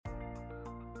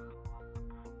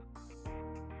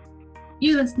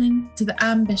You're listening to the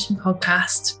Ambition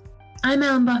Podcast. I'm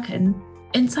Ellen Buchan,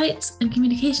 Insights and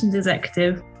Communications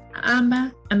Executive at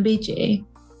AMBA and BGA.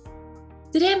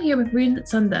 Today I'm here with Rune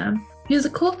Sovndahl, who is a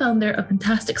co-founder of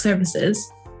Fantastic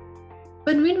Services.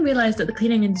 When Rune realised that the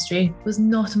cleaning industry was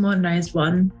not a modernised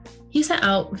one, he set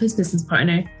out with his business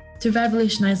partner to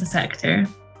revolutionise the sector.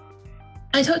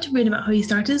 I talked to Rune about how he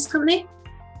started his company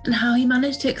and how he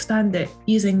managed to expand it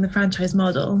using the franchise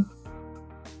model.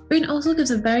 Rune also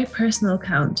gives a very personal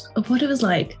account of what it was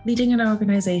like leading an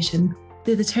organisation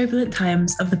through the turbulent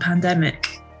times of the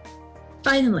pandemic.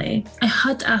 Finally, I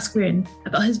had to ask Rune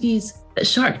about his views that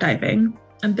shark diving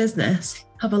and business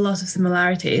have a lot of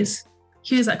similarities.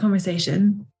 Here's that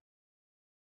conversation.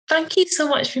 Thank you so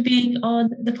much for being on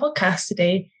the podcast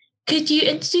today. Could you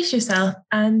introduce yourself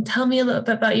and tell me a little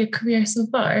bit about your career so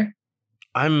far?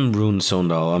 I'm Rune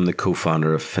Sovndahl. I'm the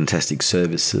co-founder of Fantastic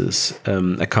Services,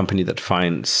 a company that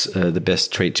finds the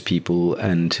best tradespeople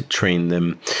and train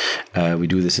them. We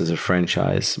do this as a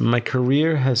franchise. My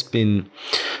career has been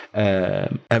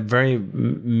a very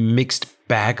mixed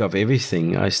bag of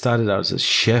everything. I started out as a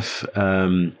chef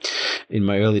in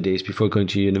my early days before going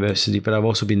to university, but I've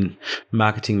also been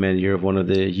marketing manager of one of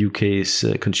the UK's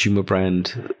consumer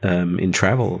brand in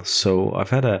travel. So I've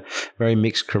had a very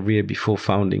mixed career before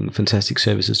founding Fantastic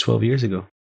Services 12 years ago.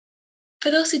 For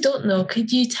those who don't know,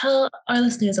 could you tell our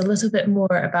listeners a little bit more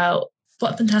about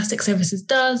what Fantastic Services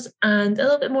does and a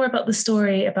little bit more about the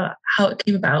story about how it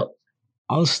came about?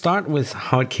 I'll start with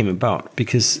how it came about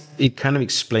because it kind of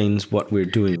explains what we're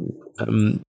doing.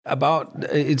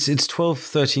 It's 12,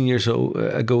 13 years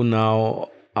ago now.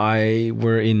 I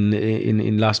were in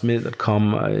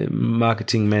lastminute.com, a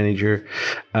marketing manager.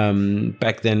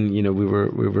 Back then, we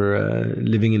were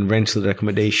living in rental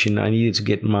accommodation. I needed to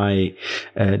get my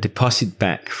deposit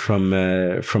back from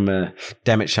a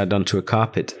damage I'd done to a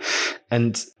carpet.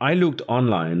 And I looked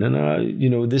online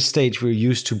and, this stage we're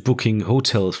used to booking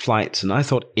hotels, flights, and I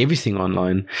thought everything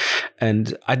online.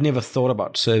 And I'd never thought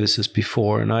about services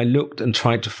before. And I looked and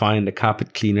tried to find a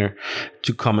carpet cleaner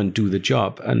to come and do the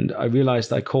job. And I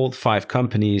realized I called 5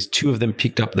 companies. 2 of them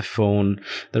picked up the phone.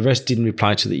 The rest didn't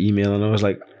reply to the email. And I was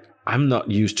like, I'm not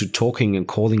used to talking and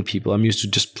calling people. I'm used to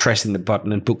just pressing the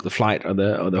button and book the flight or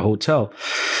the hotel.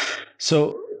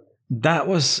 So that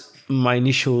was my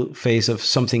initial phase of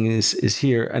something is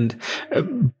here. And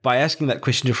by asking that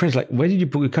question to friends, like, where did you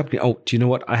book your company? Oh, do you know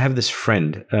what? I have this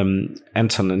friend,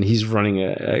 Anton, and he's running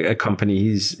a company.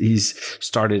 He's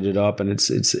started it up, and it's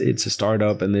a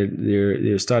startup, and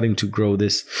they're starting to grow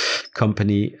this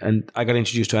company. And I got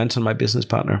introduced to Anton, my business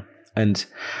partner. And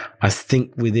I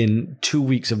think within 2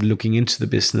 weeks of looking into the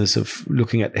business, of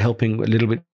looking at helping a little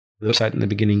bit the website in the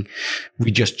beginning,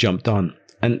 we just jumped on.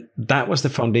 And that was the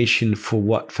foundation for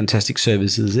what Fantastic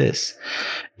Services is.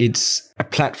 It's a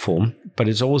platform, but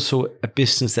it's also a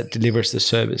business that delivers the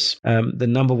service. The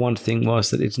number one thing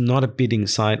was that it's not a bidding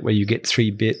site where you get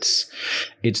 3 bids.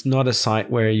 It's not a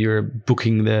site where you're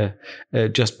booking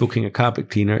just booking a carpet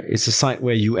cleaner. It's a site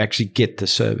where you actually get the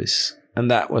service.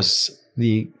 And that was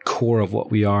the core of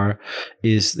what we are,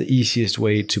 is the easiest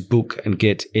way to book and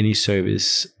get any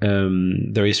service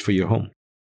there is for your home.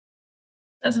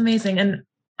 That's amazing. And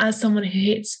as someone who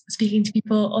hates speaking to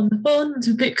people on the phone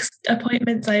to book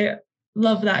appointments, I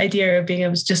love that idea of being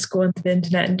able to just go onto the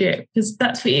internet and do it, because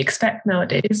that's what you expect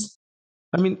nowadays.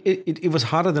 I mean, it was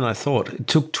harder than I thought. It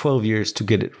took 12 years to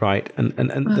get it right. And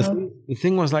wow. The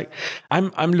thing was, like,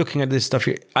 I'm looking at this stuff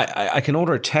here. I can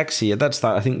order a taxi. At that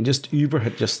start, I think just Uber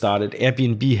had just started.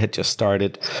 Airbnb had just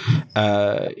started.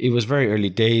 It was very early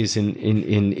days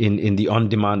in the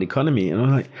on-demand economy. And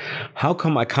I'm like, how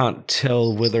come I can't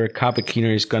tell whether a carpet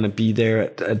cleaner is going to be there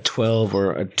at 12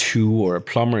 or at 2 or a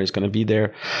plumber is going to be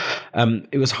there?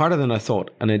 It was harder than I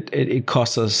thought. And it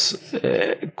cost us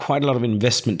quite a lot of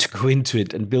investment to go into it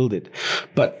and build it.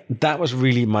 But that was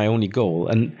really my only goal.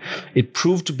 And it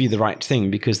proved to be the right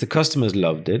thing because the customers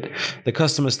loved it. The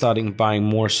customers started buying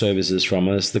more services from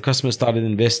us. The customers started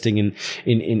investing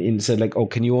in said, like, oh,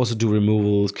 can you also do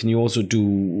removals? Can you also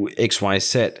do X, Y,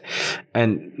 Z?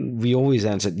 And we always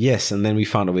answered yes. And then we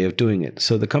found a way of doing it.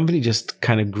 So the company just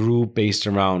kind of grew based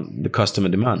around the customer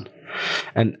demand.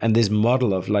 And this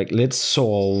model of, like, let's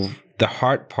solve the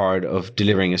hard part of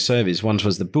delivering a service. Once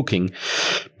was the booking,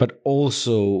 but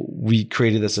also we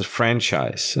created this as a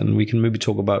franchise, and we can maybe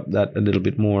talk about that a little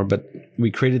bit more, but we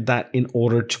created that in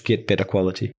order to get better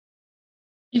quality.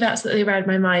 You've absolutely read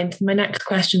my mind. My next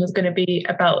question was going to be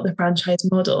about the franchise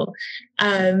model.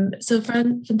 So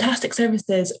Fantastic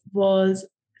Services was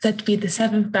said to be the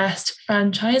 7th best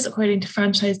franchise according to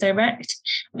Franchise Direct.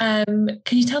 Can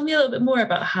you tell me a little bit more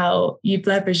about how you've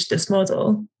leveraged this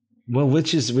model? Well,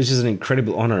 which is an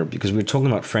incredible honor, because we're talking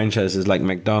about franchises like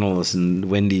McDonald's and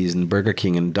Wendy's and Burger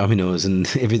King and Domino's and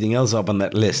everything else up on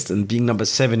that list, and being number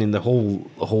 7 in the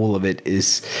whole of it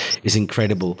is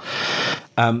incredible.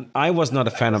 I was not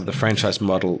a fan of the franchise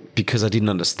model because I didn't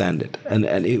understand it, and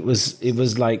it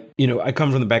was like, I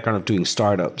come from the background of doing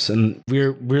startups, and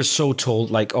we're so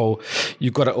told like, oh,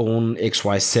 you got to own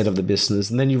XYZ of the business,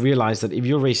 and then you realize that if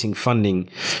you're raising funding,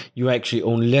 you actually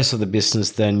own less of the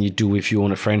business than you do if you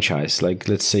own a franchise. Like,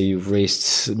 let's say you've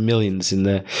raised millions in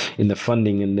the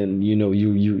funding, and then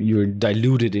you're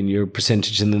diluted in your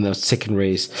percentage in the second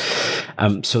raise.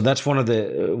 So that's one of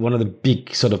the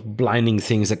big sort of blinding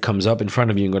things that comes up in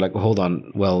front of you and go like, well, hold on,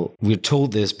 well, we're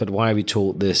told this, but why are we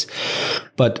told this?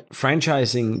 But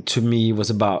franchising to me was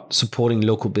about supporting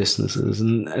local businesses,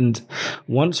 and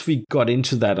once we got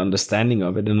into that understanding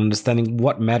of it and understanding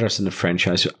what matters in a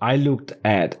franchise, I looked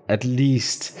at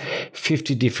least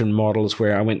 50 different models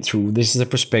where I went through, this is a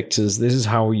prospectus, this is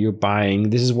how you're buying,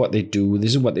 this is what they do,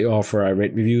 this is what they offer. I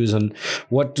read reviews on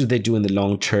what do they do in the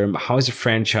long term, how is a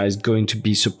franchise going to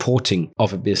be supporting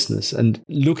of a business. And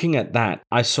looking at that,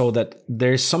 I saw that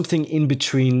there's something in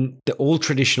between the old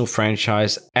traditional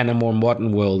franchise and a more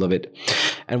modern world of it.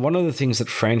 And one of the things that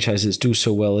franchises do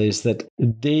so well is that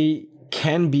they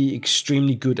can be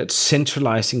extremely good at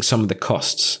centralizing some of the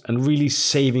costs and really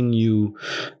saving you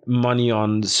money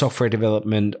on software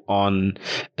development, on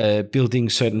building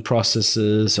certain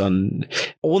processes, on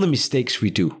all the mistakes we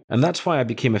do. And that's why I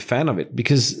became a fan of it,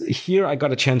 because here I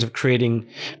got a chance of creating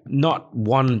not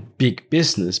one big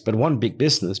business, but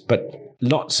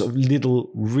lots of little,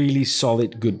 really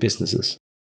solid, good businesses.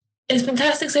 Is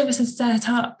fantastic services set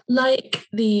up like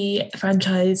the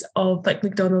franchise of like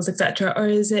McDonald's, etc., or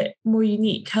is it more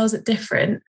unique? How is it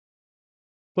different?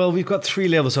 Well, we've got 3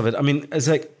 levels of it. I mean, it's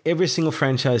like every single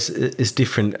franchise is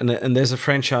different, and there's a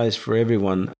franchise for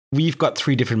everyone. We've got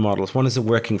 3 different models. One is a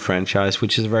working franchise,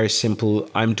 which is very simple.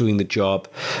 I'm doing the job.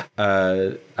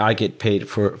 I get paid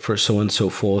for so on and so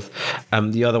forth.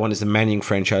 The other one is the managing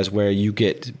franchise, where you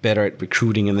get better at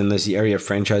recruiting. And then there's the area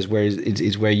franchise, where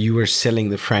it's where you are selling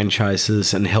the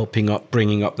franchises and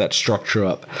bringing up that structure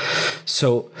up.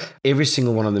 So every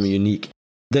single one of them are unique.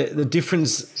 The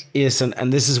difference is,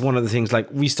 and this is one of the things, like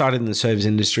we started in the service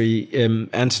industry,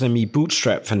 Anton and me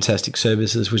bootstrapped Fantastic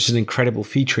Services, which is an incredible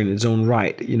feature in its own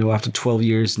right. After 12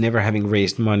 years, never having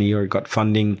raised money or got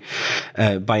funding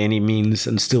by any means,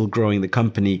 and still growing the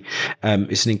company,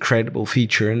 it's an incredible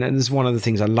feature. And this is one of the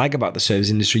things I like about the service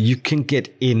industry. You can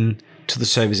get in to the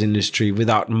service industry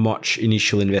without much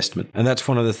initial investment. And that's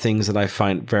one of the things that I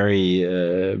find very,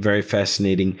 very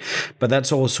fascinating. But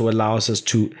that's also allows us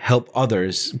to help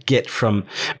others get from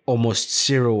almost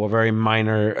zero or very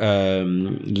minor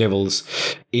levels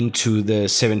into the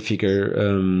seven-figure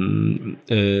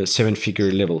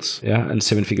levels, and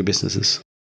seven-figure businesses.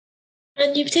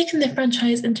 And you've taken the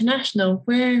franchise international.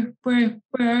 Where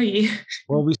are you?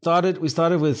 Well, we started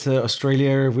with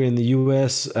Australia. We're in the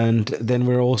US, and then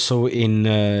we're also in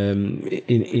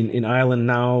Ireland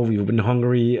now. We've been in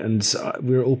Hungary, and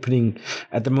we're opening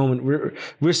at the moment.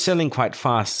 We're selling quite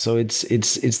fast, so it's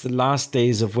the last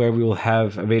days of where we will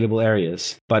have available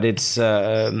areas. But it's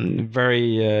very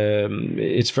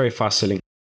fast selling.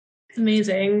 It's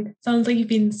amazing. Sounds like you've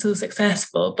been so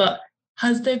successful, but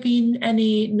has there been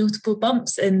any notable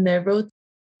bumps in the road?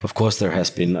 Of course there has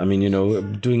been. I mean,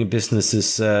 doing a business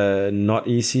is not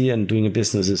easy, and doing a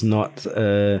business is not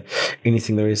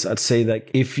anything there is. I'd say that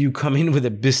if you come in with a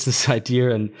business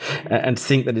idea and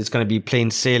think that it's going to be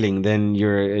plain sailing, then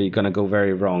you're going to go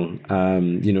very wrong.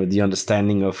 The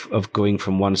understanding of going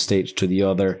from one stage to the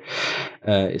other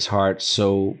is hard.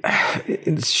 So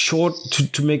it's short,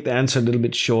 to make the answer a little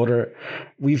bit shorter,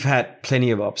 we've had plenty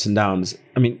of ups and downs.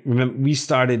 I mean, remember, we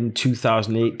started in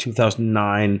 2008,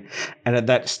 2009, and at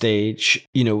that stage,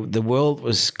 the world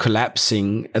was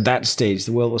collapsing. At that stage,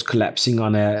 the world was collapsing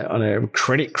on a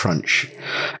credit crunch.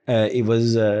 It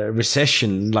was a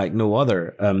recession like no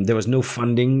other. There was no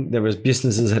funding.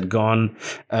 Businesses had gone.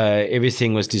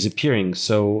 Everything was disappearing.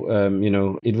 So,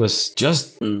 it was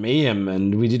just mayhem,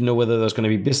 and we didn't know whether there was going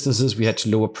to be businesses. We had to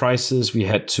lower prices. We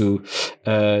had to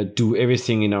do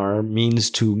everything in our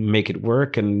means to make it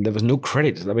work, and there was no credit.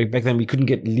 I mean, back then we couldn't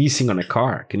get leasing on a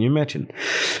car. Can you imagine?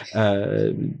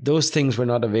 Those things were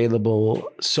not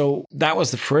available. So that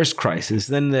was the first crisis.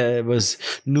 Then there was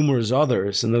numerous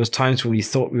others, and there was times when we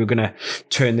thought we were going to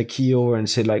turn the key over and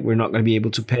say, like, we're not going to be able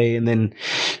to pay. And then,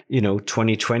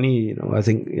 2020. I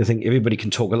think everybody can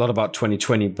talk a lot about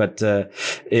 2020, but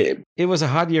it was a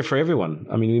hard year for everyone.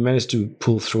 I mean, we managed to to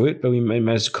pull through it, but we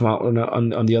managed to come out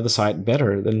on the other side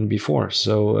better than before.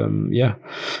 So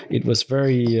it was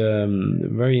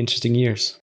very interesting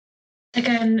years.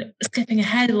 Again, skipping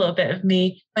ahead a little bit of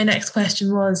me, my next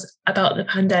question was about the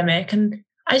pandemic, and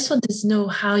I just wanted to know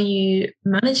how you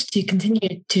managed to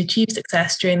continue to achieve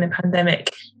success during the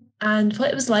pandemic and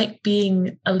what it was like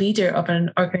being a leader of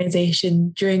an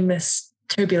organization during this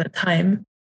turbulent time.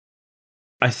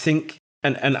 I think,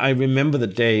 and I remember the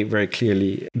day very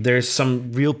clearly, there's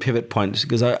some real pivot points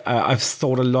because I've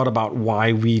thought a lot about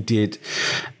why we did,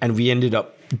 and we ended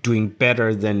up doing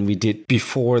better than we did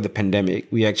before the pandemic.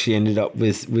 We actually ended up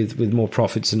with more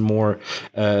profits and more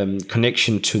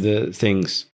connection to the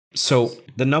things. So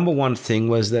the number one thing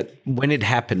was that when it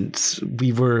happened,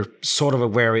 we were sort of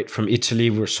aware of it from Italy.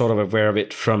 We were sort of aware of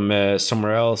it from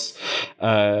somewhere else.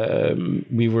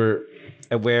 We were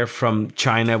aware from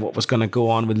China what was going to go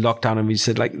on with lockdown, and we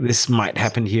said like this might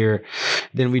happen here.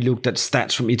 Then we looked at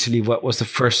stats from Italy, what was the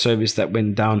first service that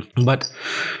went down. But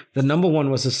the number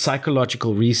one was a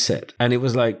psychological reset, and it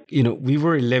was like, we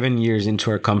were 11 years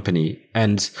into our company,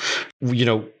 and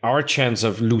our chance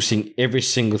of losing every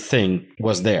single thing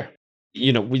was there.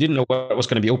 We didn't know what was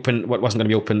going to be open, what wasn't going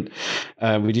to be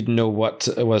open. We didn't know what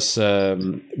was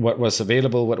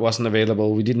available, what wasn't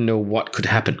available. We didn't know what could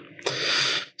happen.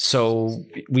 So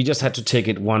we just had to take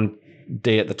it one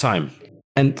day at a time.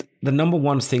 And the number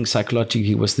one thing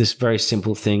psychologically was this very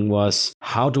simple thing was,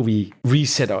 how do we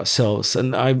reset ourselves?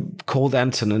 And I called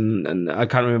Anton, and I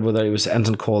can't remember whether it was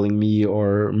Anton calling me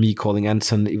or me calling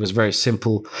Anton. It was very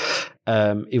simple.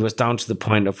 It was down to the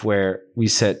point of where we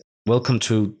said, welcome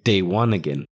to day one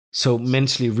again. So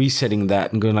mentally resetting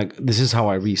that and going like, this is how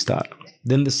I restart.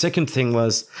 Then the second thing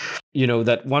was,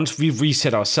 that once we've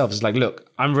reset ourselves, it's like, look,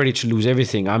 I'm ready to lose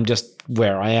everything. I'm just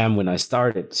where I am when I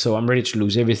started. So I'm ready to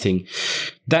lose everything.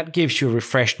 That gives you a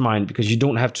refreshed mind because you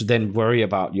don't have to then worry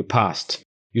about your past.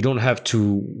 You don't have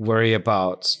to worry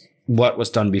about what was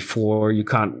done before. You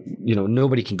can't,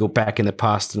 nobody can go back in the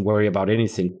past and worry about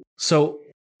anything. So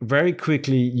very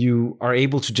quickly, you are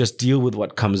able to just deal with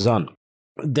what comes on.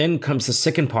 Then comes the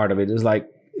second part of it is like,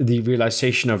 the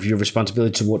realization of your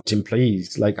responsibility towards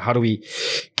employees. Like, how do we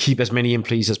keep as many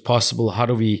employees as possible? How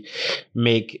do we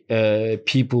make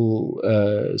people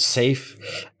safe?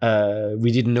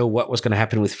 We didn't know what was going to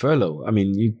happen with furlough. I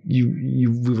mean, we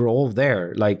were all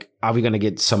there. Like, are we going to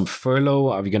get some furlough?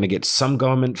 Are we going to get some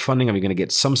government funding? Are we going to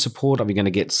get some support? Are we going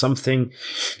to get something?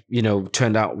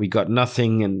 Turned out we got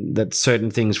nothing, and that certain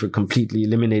things were completely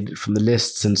eliminated from the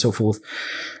lists and so forth.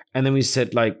 And then we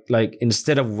said, like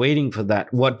instead of waiting for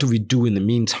that, what do we do in the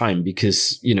meantime?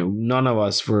 Because, none of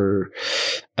us were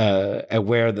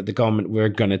aware that the government were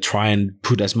going to try and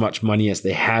put as much money as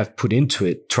they have put into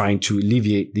it, trying to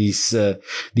alleviate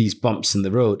these bumps in the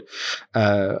road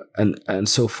and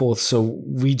so forth. So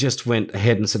we just went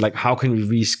ahead and said, like, how can we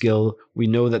reskill? We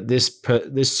know that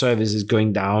this service is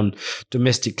going down.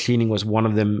 Domestic cleaning was one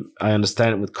of them. I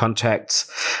understand it, with contacts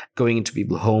going into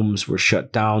people's homes were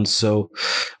shut down. So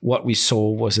what we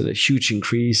saw was a huge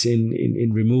increase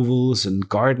in removals and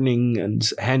gardening and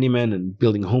handyman and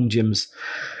building home gyms.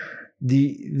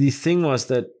 The thing was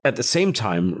that at the same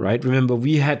time, right? Remember,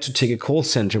 we had to take a call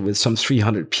center with some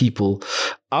 300 people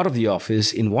out of the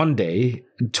office in one day,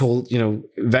 told,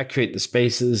 evacuate the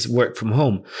spaces, work from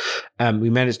home.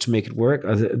 We managed to make it work.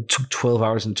 It took 12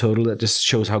 hours in total. That just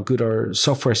shows how good our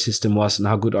software system was and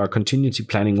how good our continuity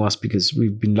planning was, because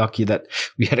we've been lucky that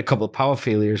we had a couple of power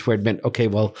failures where it meant, okay,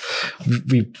 well,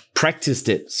 we practiced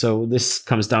it. So this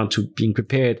comes down to being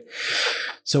prepared.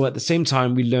 So at the same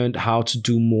time, we learned how to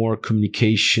do more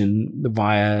communication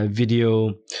via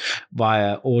video,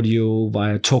 via audio,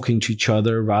 via talking to each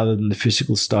other rather than the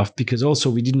physical stuff, because also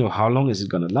we didn't know how long is it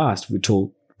going to last. We were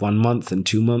told 1 month and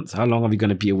 2 months. How long are we going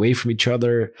to be away from each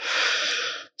other?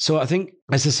 So I think,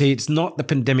 as I say, it's not the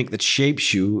pandemic that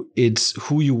shapes you. It's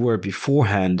who you were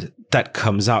beforehand that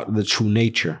comes out of the true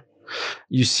nature.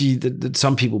 You see that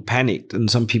some people panicked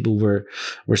and some people were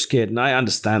scared. And I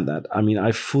understand that. I mean,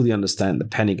 I fully understand the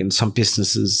panic, and some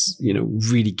businesses,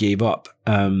 really gave up.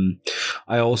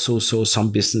 I also saw some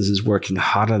businesses working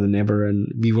harder than ever,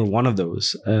 and we were one of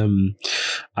those.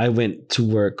 I went to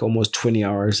work almost 20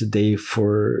 hours a day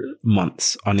for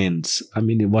months on end. I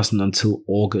mean, it wasn't until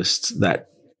August that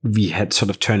we had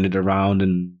sort of turned it around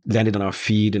and landed on our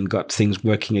feet and got things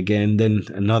working again. Then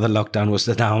another lockdown was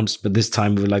announced, but this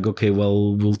time we were like, okay,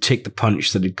 well, we'll take the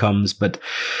punch that it comes. But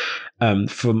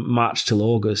from March till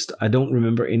August, I don't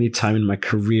remember any time in my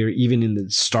career, even in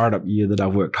the startup year, that I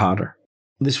worked harder.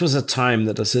 this was a time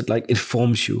that I said, like, it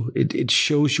forms you. It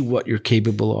shows you what you're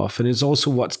capable of. And it's also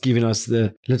what's given us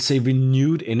the, let's say,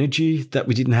 renewed energy that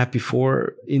we didn't have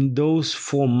before. In those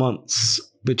 4 months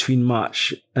between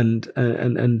March and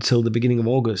until the beginning of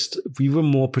August, we were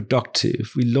more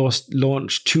productive. We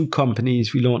launched 2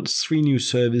 companies. We launched 3 new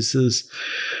services.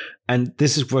 And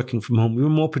this is working from home. We were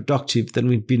more productive than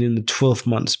we'd been in the 12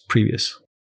 months previous.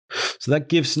 So that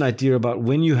gives an idea about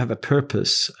when you have a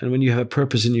purpose, and when you have a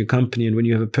purpose in your company, and when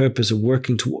you have a purpose of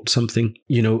working towards something,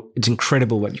 it's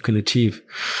incredible what you can achieve.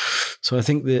 So I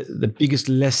think the biggest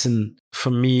lesson for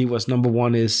me was, number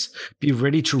 1 is be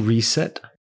ready to reset.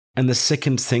 And the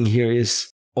second thing here is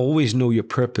always know your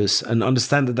purpose and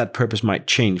understand that purpose might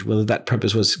change, whether that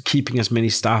purpose was keeping as many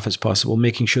staff as possible,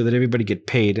 making sure that everybody get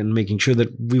paid, and making sure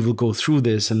that we will go through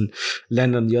this and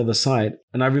land on the other side.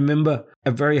 And I remember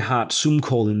a very hard Zoom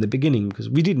call in the beginning, because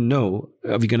we didn't know,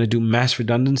 are we going to do mass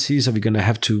redundancies? Are we going to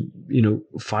have to,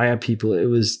 fire people? It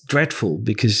was dreadful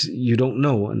because you don't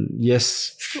know. And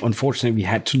yes, unfortunately, we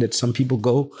had to let some people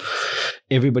go.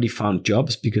 Everybody found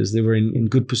jobs because they were in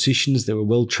good positions. They were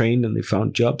well trained and they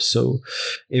found jobs. So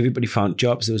everybody found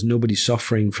jobs. There was nobody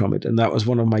suffering from it. And that was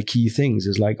one of my key things,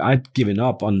 is like, I'd given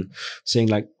up on saying,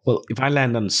 like, well, if I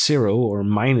land on 0 or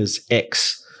minus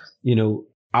X,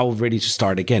 I was ready to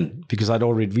start again because I'd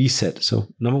already reset. So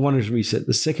number 1 is reset.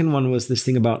 The second one was this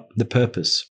thing about the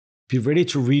purpose. Be ready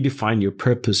to redefine your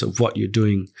purpose of what you're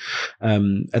doing.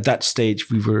 At that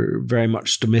stage, we were very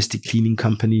much domestic cleaning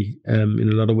company. In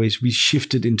a lot of ways, we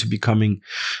shifted into becoming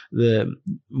the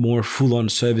more full-on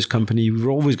service company. We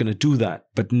were always going to do that,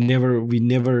 but we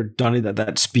never done it at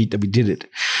that speed that we did it.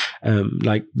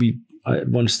 At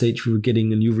one stage, we were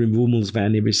getting a new removals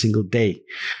van every single day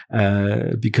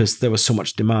because there was so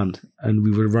much demand, and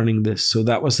we were running this. So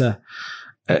that was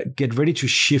get ready to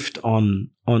shift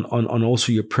on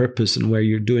also your purpose and where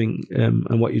you're doing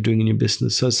and what you're doing in your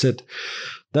business. So I said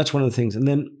that's one of the things, and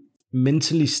then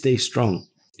mentally stay strong.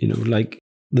 Like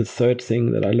the third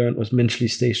thing that I learned was mentally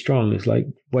stay strong. It's like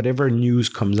whatever news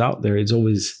comes out there, it's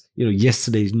always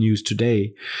yesterday's news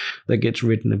today that gets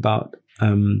written about.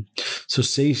 So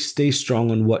stay strong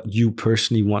on what you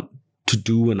personally want to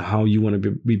do and how you want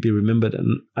to be remembered.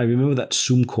 And I remember that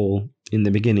Zoom call in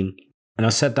the beginning, and I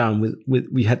sat down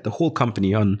we had the whole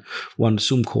company on one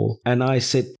Zoom call, and I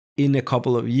said, in a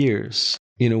couple of years,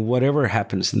 whatever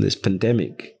happens in this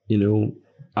pandemic,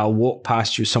 I'll walk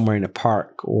past you somewhere in a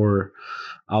park, or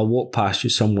I'll walk past you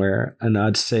somewhere, and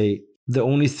I'd say, the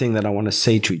only thing that I want to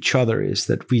say to each other is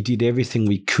that we did everything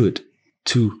we could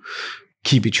to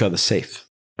keep each other safe.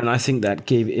 And I think that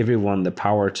gave everyone the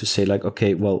power to say, like,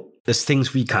 okay, well, there's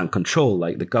things we can't control,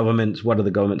 like the government. What are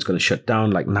the governments going to shut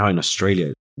down? Like now in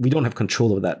Australia, we don't have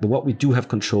control of that. But what we do have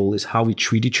control is how we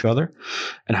treat each other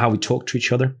and how we talk to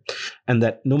each other. And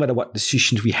that no matter what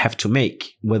decisions we have to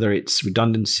make, whether it's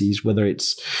redundancies, whether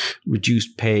it's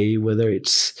reduced pay, whether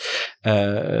it's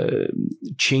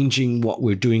changing what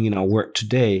we're doing in our work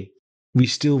today, we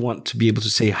still want to be able to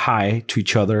say hi to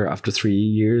each other after 3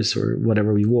 years or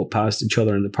whatever. We walk past each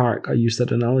other in the park. I use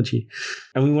that analogy.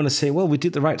 And we want to say, well, we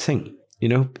did the right thing.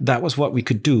 That was what we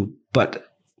could do.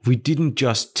 But we didn't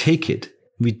just take it.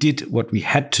 We did what we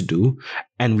had to do,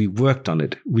 and we worked on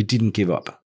it. We didn't give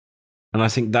up. And I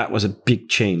think that was a big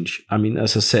change. I mean,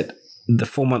 as I said, the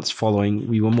 4 months following,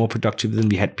 we were more productive than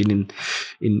we had been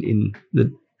in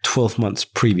the 12 months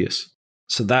previous.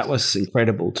 So that was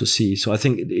incredible to see. So I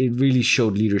think it really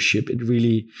showed leadership.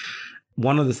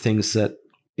 One of the things that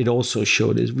it also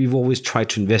showed is we've always tried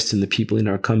to invest in the people in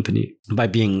our company by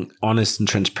being honest and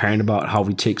transparent about how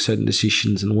we take certain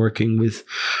decisions and working with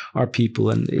our people.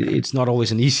 And it's not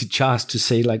always an easy task to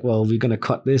say, like, well, we're going to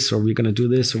cut this, or we're going to do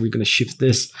this, or we're going to shift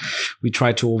this. We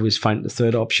try to always find the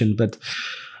third option. But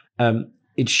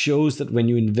it shows that when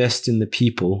you invest in the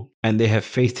people and they have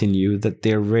faith in you, that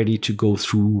they're ready to go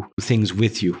through things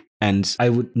with you. And I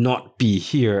would not be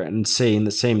here and saying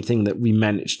the same thing that we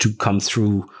managed to come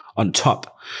through on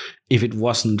top if it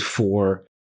wasn't for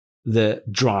the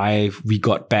drive we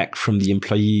got back from the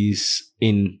employees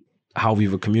in how we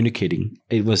were communicating.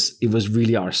 It was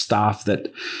really our staff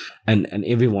that and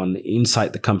everyone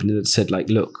inside the company that said, like,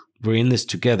 look, we're in this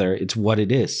together. It's what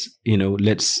it is.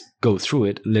 Let's go through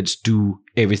it. Let's do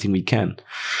everything we can.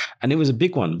 And it was a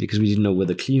big one because we didn't know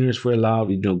whether cleaners were allowed.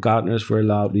 We didn't know gardeners were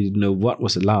allowed. We didn't know what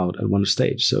was allowed at one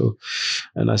stage. So,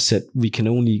 and I said, we can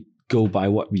only go by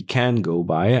what we can go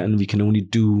by, and we can only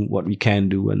do what we can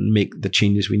do and make the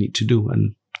changes we need to do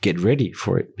and get ready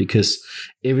for it, because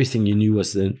everything you knew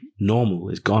as the normal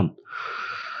is gone.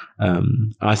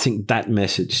 I think that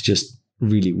message just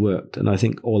really worked. And I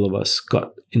think all of us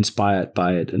got inspired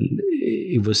by it. And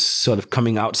it was sort of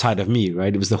coming outside of me,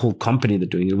 right? It was the whole company that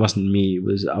doing it. It wasn't me.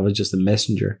 I was just a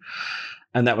messenger.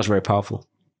 And that was very powerful.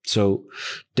 So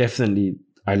definitely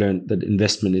I learned that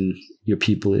investment in your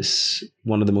people is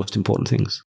one of the most important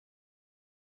things.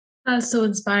 That's so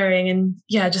inspiring. And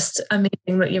yeah, just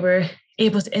amazing that you were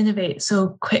able to innovate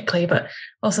so quickly, but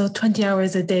also 20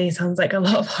 hours a day sounds like a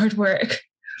lot of hard work.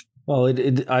 Well,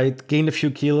 I gained a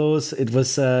few kilos. It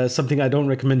was something I don't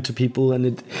recommend to people,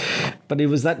 but it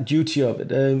was that duty of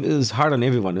it. It was hard on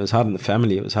everyone. It was hard on the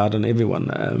family. It was hard on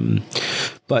everyone.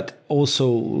 But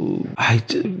also,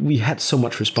 we had so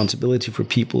much responsibility for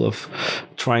people of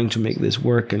trying to make this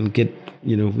work and get.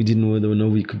 We didn't know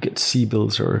we could get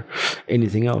C-bills or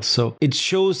anything else. So it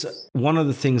shows one of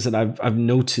the things that I've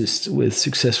noticed with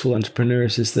successful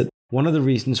entrepreneurs is that one of the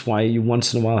reasons why you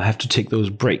once in a while have to take those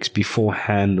breaks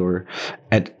beforehand or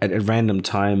at random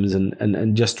times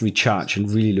and just recharge and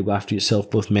really look after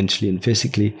yourself, both mentally and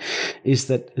physically, is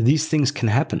that these things can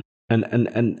happen. And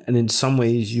in some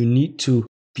ways you need to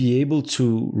be able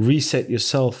to reset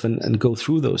yourself and go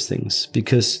through those things,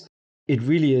 because it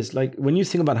really is like when you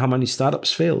think about how many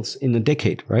startups fails in a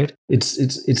decade, right? It's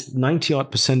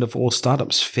 90% of all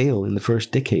startups fail in the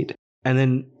first decade. And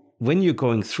then when you're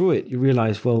going through it, you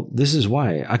realize, well, this is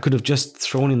why I could have just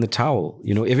thrown in the towel.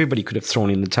 Everybody could have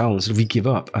thrown in the towel and said, we give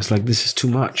up. I was like, this is too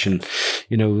much. And,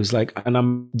 it was like, and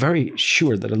I'm very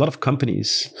sure that a lot of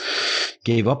companies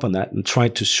gave up on that and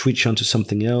tried to switch onto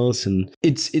something else. And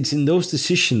it's in those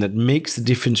decisions that makes the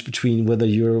difference between whether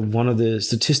you're one of the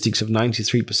statistics of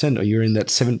 93% or you're in that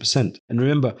 7%. And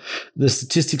remember, the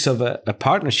statistics of a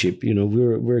partnership,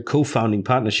 we're a co-founding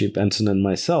partnership, Anton and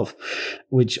myself,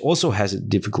 which also has its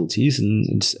difficulties and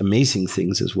it's amazing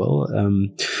things as well.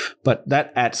 But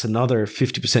that adds another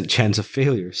 50% chance of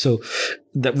failure. So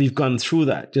that we've gone through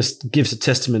that just gives a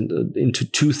testament into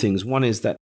two things. One is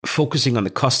that focusing on the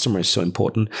customer is so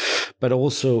important, but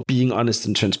also being honest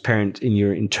and transparent in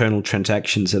your internal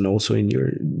transactions and also in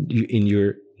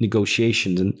your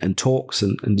negotiations and talks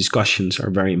and discussions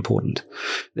are very important.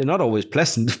 They're not always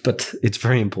pleasant, but it's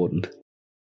very important.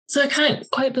 So I can't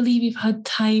quite believe you've had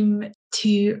time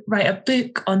to write a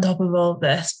book on top of all of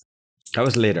this. That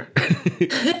was later.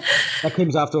 That came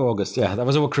after August. Yeah, that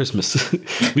was over Christmas.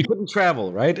 We couldn't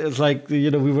travel, right? It's like, we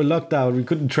were locked down. We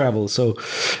couldn't travel. So,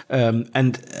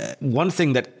 one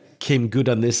thing that came good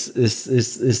on this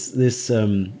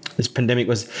pandemic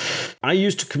was I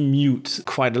used to commute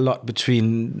quite a lot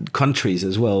between countries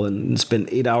as well and spend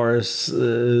 8 hours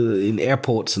in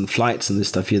airports and flights and this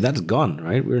stuff here. That's gone,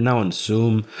 right? We're now on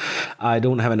Zoom. I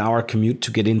don't have an hour commute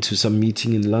to get into some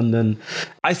meeting in London.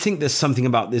 I think there's something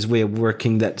about this way of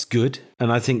working that's good.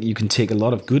 And I think you can take a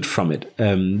lot of good from it.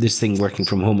 This thing working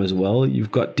from home as well.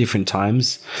 You've got different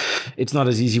times. It's not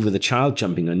as easy with a child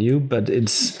jumping on you, but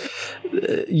it's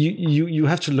you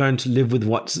have to learn to live with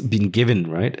what's been given,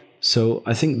 right? So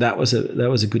I think that was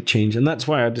a good change, and that's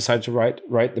why I decided to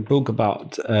write the book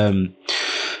about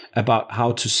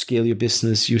how to scale your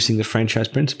business using the franchise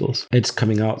principles. It's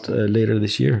coming out later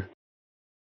this year.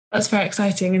 That's very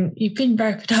exciting, and you've been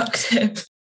very productive.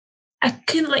 I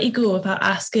couldn't let you go without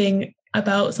asking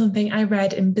about something I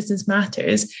read in Business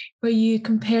Matters, where you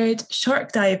compared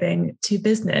shark diving to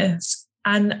business.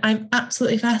 And I'm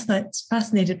absolutely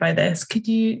fascinated by this. Could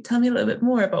you tell me a little bit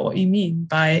more about what you mean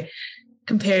by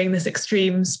comparing this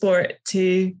extreme sport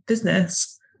to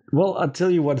business? Well, I'll tell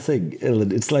you one thing,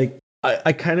 Ellen. It's like,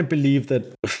 I kind of believe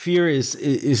that fear is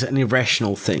an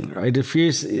irrational thing, right? The fear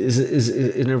is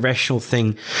an irrational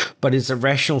thing, but it's a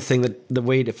rational thing that the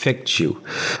way it affects you.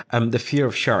 The fear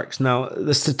of sharks. Now,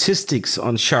 the statistics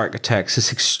on shark attacks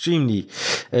is extremely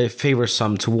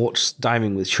favorsome towards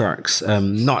diving with sharks.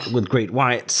 Not with great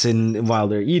whites while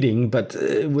they're eating, but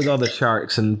with other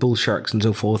sharks and bull sharks and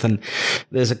so forth. And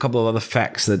there's a couple of other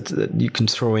facts that you can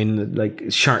throw in. Like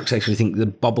sharks actually think the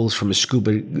bubbles from a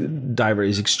scuba diver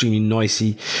is extremely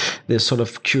noisy. They're sort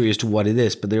of curious to what it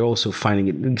is, but they're also finding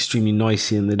it extremely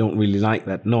noisy and they don't really like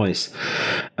that noise.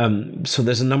 So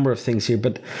there's a number of things here,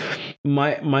 but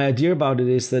my idea about it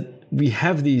is that we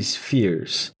have these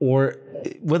fears, or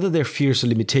whether they're fears or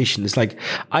limitation. It's like,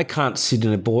 I can't sit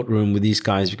in a boardroom with these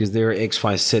guys because they're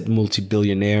XYZ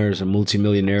multi-billionaires or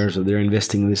multi-millionaires, or they're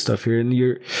investing in this stuff here. And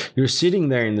you're sitting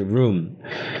there in the room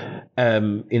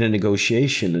in a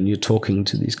negotiation and you're talking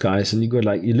to these guys and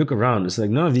you look around, it's like,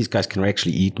 none of these guys can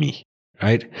actually eat me,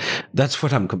 right? That's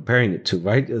what I'm comparing it to,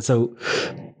 right? So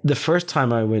the first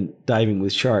time I went diving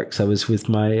with sharks, I was with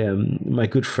my my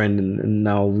good friend, and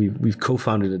now we've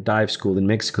co-founded a dive school in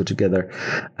Mexico together,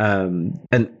 and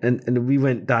we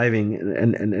went diving,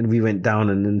 and we went down,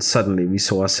 and then suddenly we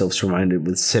saw ourselves surrounded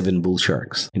with 7 bull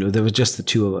sharks. There was just the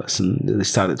 2 of us, and they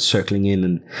started circling in,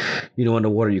 and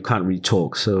underwater you can't really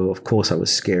talk, so of course I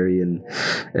was scary, and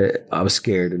I was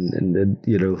scared, and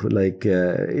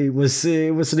it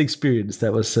was an experience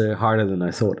that was harder than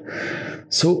I thought.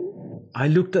 So I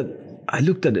looked at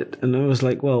it, and I was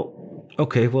like, well,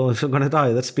 okay, well, if I'm going to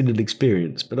die, that's been an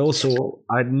experience. But also,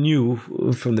 I knew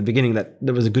from the beginning that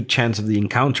there was a good chance of the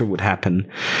encounter would happen.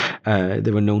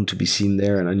 They were known to be seen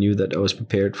there, and I knew that I was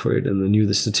prepared for it, and I knew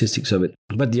the statistics of it.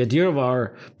 But the idea of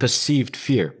our perceived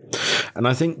fear, and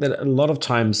I think that a lot of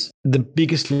times the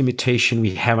biggest limitation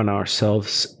we have on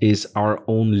ourselves is our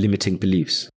own limiting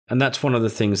beliefs. And that's one of the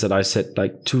things that I said,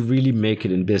 like, to really make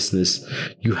it in business,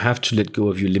 you have to let go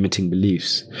of your limiting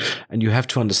beliefs. And you have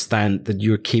to understand that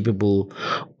you're capable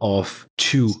of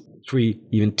 2, 3,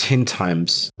 even 10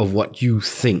 times of what you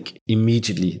think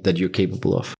immediately that you're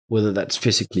capable of, whether that's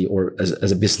physically or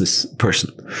as a business person.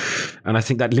 And I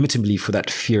think that limiting belief for that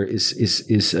fear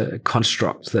is a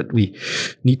construct that we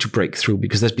need to break through,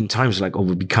 because there's been times like, oh,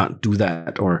 we can't do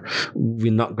that, or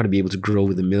we're not going to be able to grow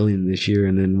with 1 million this year.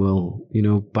 And then, well,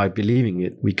 by believing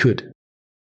it, we could.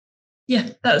 Yeah,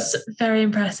 that's very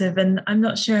impressive. And I'm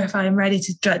not sure if I'm ready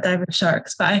to dive with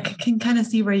sharks, but I can kind of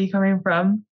see where you're coming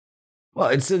from. Well,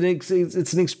 it's an experience,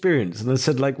 and I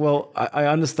said, like, well, I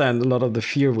understand a lot of the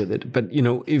fear with it, but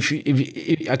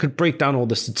if I could break down all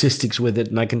the statistics with it,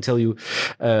 and I can tell you,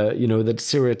 that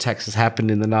serial attacks has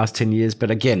happened in the last 10 years. But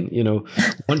again,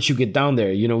 once you get down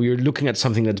there, you're looking at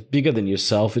something that's bigger than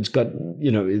yourself. It's got,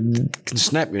 it can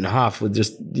snap you in half with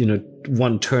just,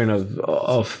 one turn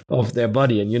of their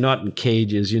body, and you're not in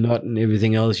cages, you're not in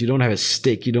everything else. You don't have a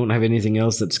stick, you don't have anything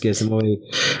else that scares them away.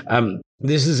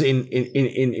 This is in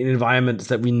environments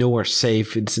that we know are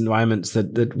safe. It's environments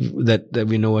that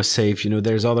we know are safe.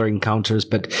 There's other encounters,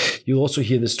 but you also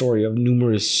hear the story of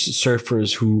numerous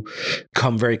surfers who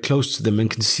come very close to them and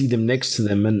can see them next to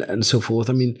them, and so forth.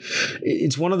 I mean,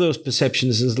 it's one of those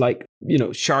perceptions is like,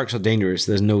 sharks are dangerous.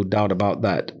 There's no doubt about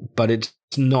that, but it's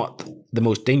not the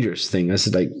most dangerous thing. I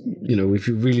said, like, if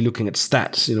you're really looking at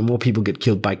stats, more people get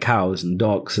killed by cows and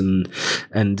dogs and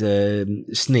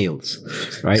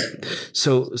snails, right?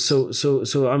 So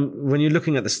when you're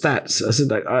looking at the stats, I said,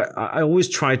 like, I always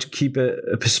try to keep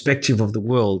a perspective of the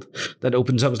world that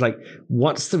opens up. It's like,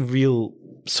 what's the real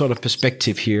sort of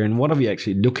perspective here, and what are we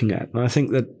actually looking at? And I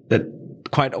think that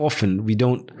quite often we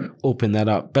don't open that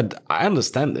up. But I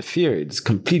understand the fear. It's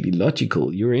completely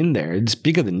logical. You're in there. It's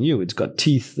bigger than you. It's got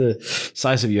teeth the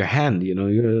size of your hand,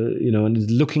 and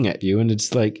it's looking at you, and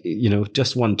it's like,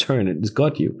 just one turn, it's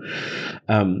got you.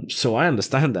 So I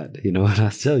understand that, and I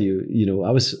tell you,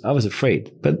 I was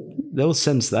afraid, but they'll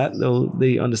sense that.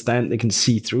 They understand, they can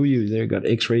see through you. They've got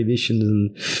X-ray vision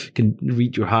and can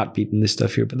read your heartbeat and this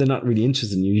stuff here, but they're not really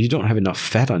interested in you. You don't have enough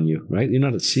fat on you, right? You're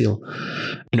not a SEAL.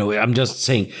 I'm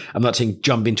not saying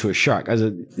jump into a shark.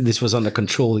 This was under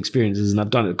controlled experiences, and I've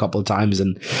done it a couple of times.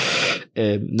 And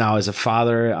now as a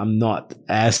father, I'm not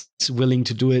as willing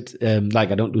to do it.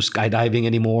 Like, I don't do skydiving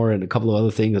anymore, and a couple of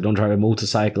other things. I don't drive a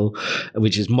motorcycle,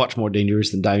 which is much more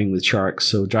dangerous than diving with sharks.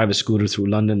 So drive a scooter through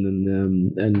London,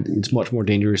 and it's much more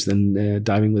dangerous than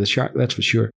diving with a shark. That's for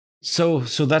sure. So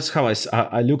that's how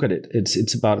I look at it.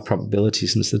 It's about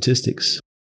probabilities and statistics.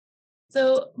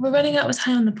 So we're running out of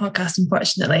time on the podcast,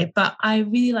 unfortunately, but I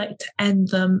really like to end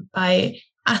them by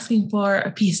asking for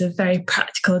a piece of very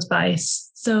practical advice.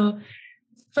 So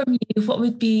from you, what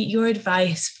would be your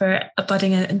advice for a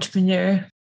budding entrepreneur?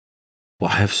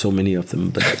 Well, I have so many of them,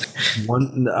 but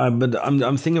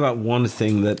I'm thinking about one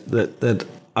thing that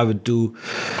I would do,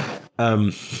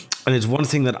 and it's one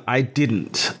thing that I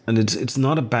didn't, and it's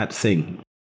not a bad thing.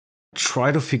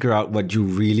 Try to figure out what you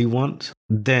really want,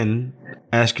 then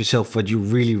ask yourself what you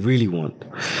really, really want.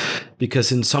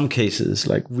 Because in some cases,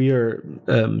 like, we are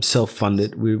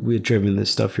self-funded, we're driven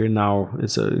this stuff here now.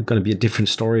 It's going to be a different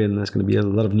story, and there's going to be a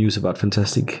lot of news about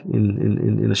Fantastic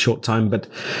in a short time. But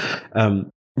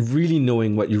really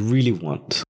knowing what you really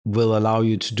want will allow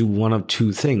you to do one of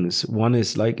two things. One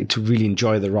is, like, to really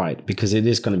enjoy the ride, because it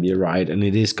is going to be a ride, and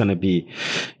it is going to be,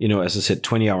 as I said,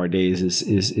 20-hour days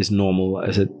is normal.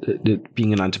 As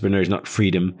being an entrepreneur is not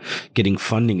freedom. Getting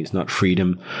funding is not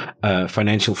freedom.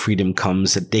 Financial freedom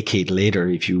comes a decade later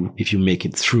if you make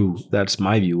it through. That's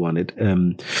my view on it.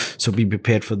 So be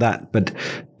prepared for that. But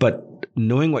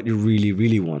knowing what you really,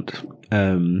 really want,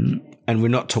 And we're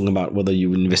not talking about whether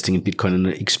you're investing in Bitcoin and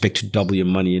expect to double your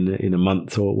money in a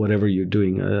month or whatever you're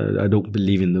doing. I don't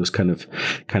believe in those kind of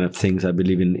things. I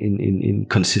believe in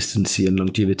consistency and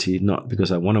longevity, not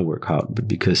because I want to work hard, but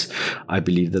because I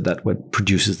believe that what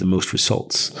produces the most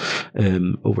results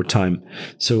over time.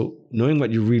 So knowing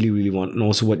what you really, really want, and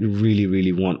also what you really,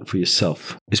 really want for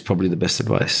yourself, is probably the best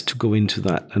advice, to go into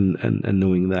that and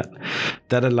knowing that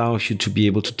allows you to be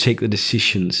able to take the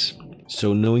decisions.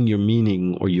 So knowing your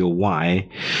meaning or your why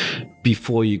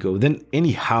before you go, then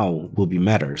any how will be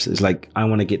matters. It's like, I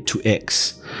want to get to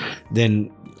X, then,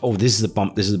 oh, this is a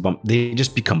bump, this is a bump. They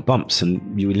just become bumps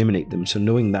and you eliminate them. So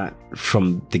knowing that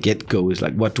from the get-go is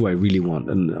like, what do I really want?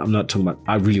 And I'm not talking about,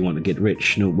 I really want to get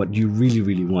rich. No, what do you really,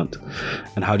 really want?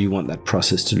 And how do you want that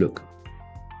process to look?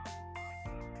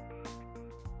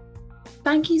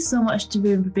 Thank you so much to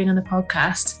Rune for being on the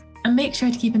podcast, and make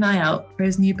sure to keep an eye out for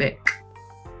his new book.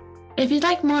 If you'd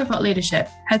like more about leadership,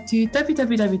 head to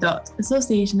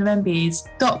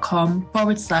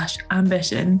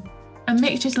www.associationofmbas.com/ambition, and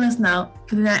make sure to listen out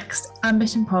for the next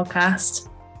Ambition podcast.